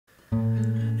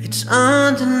It's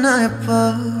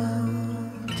undeniable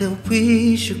that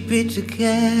we should be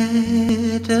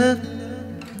together.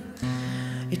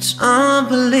 It's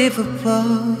unbelievable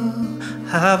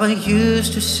how I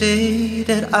used to say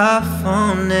that I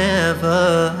found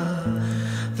never.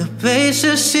 The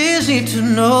basis is need to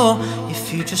know.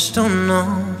 If you just don't know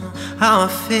how I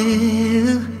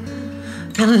feel,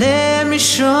 then let me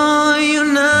show you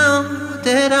now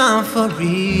that I'm for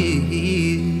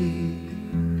real.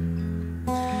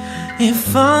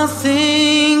 If all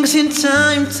things in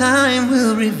time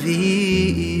will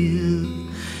reveal.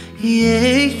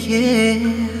 Yeah,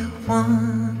 yeah,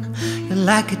 one, you're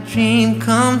like a dream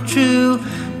come true.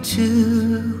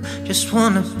 Two, just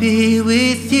wanna be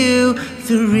with you.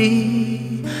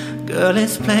 Three, girl,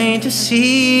 it's plain to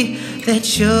see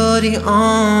that you're the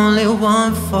only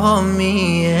one for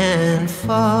me. And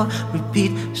four,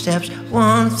 repeat steps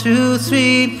 1 through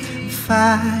 3.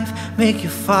 5, make you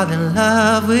fall in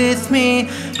love with me.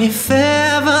 If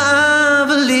ever I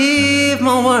believe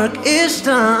my work is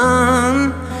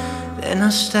done, then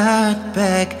I'll start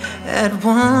back at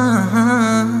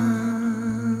 1.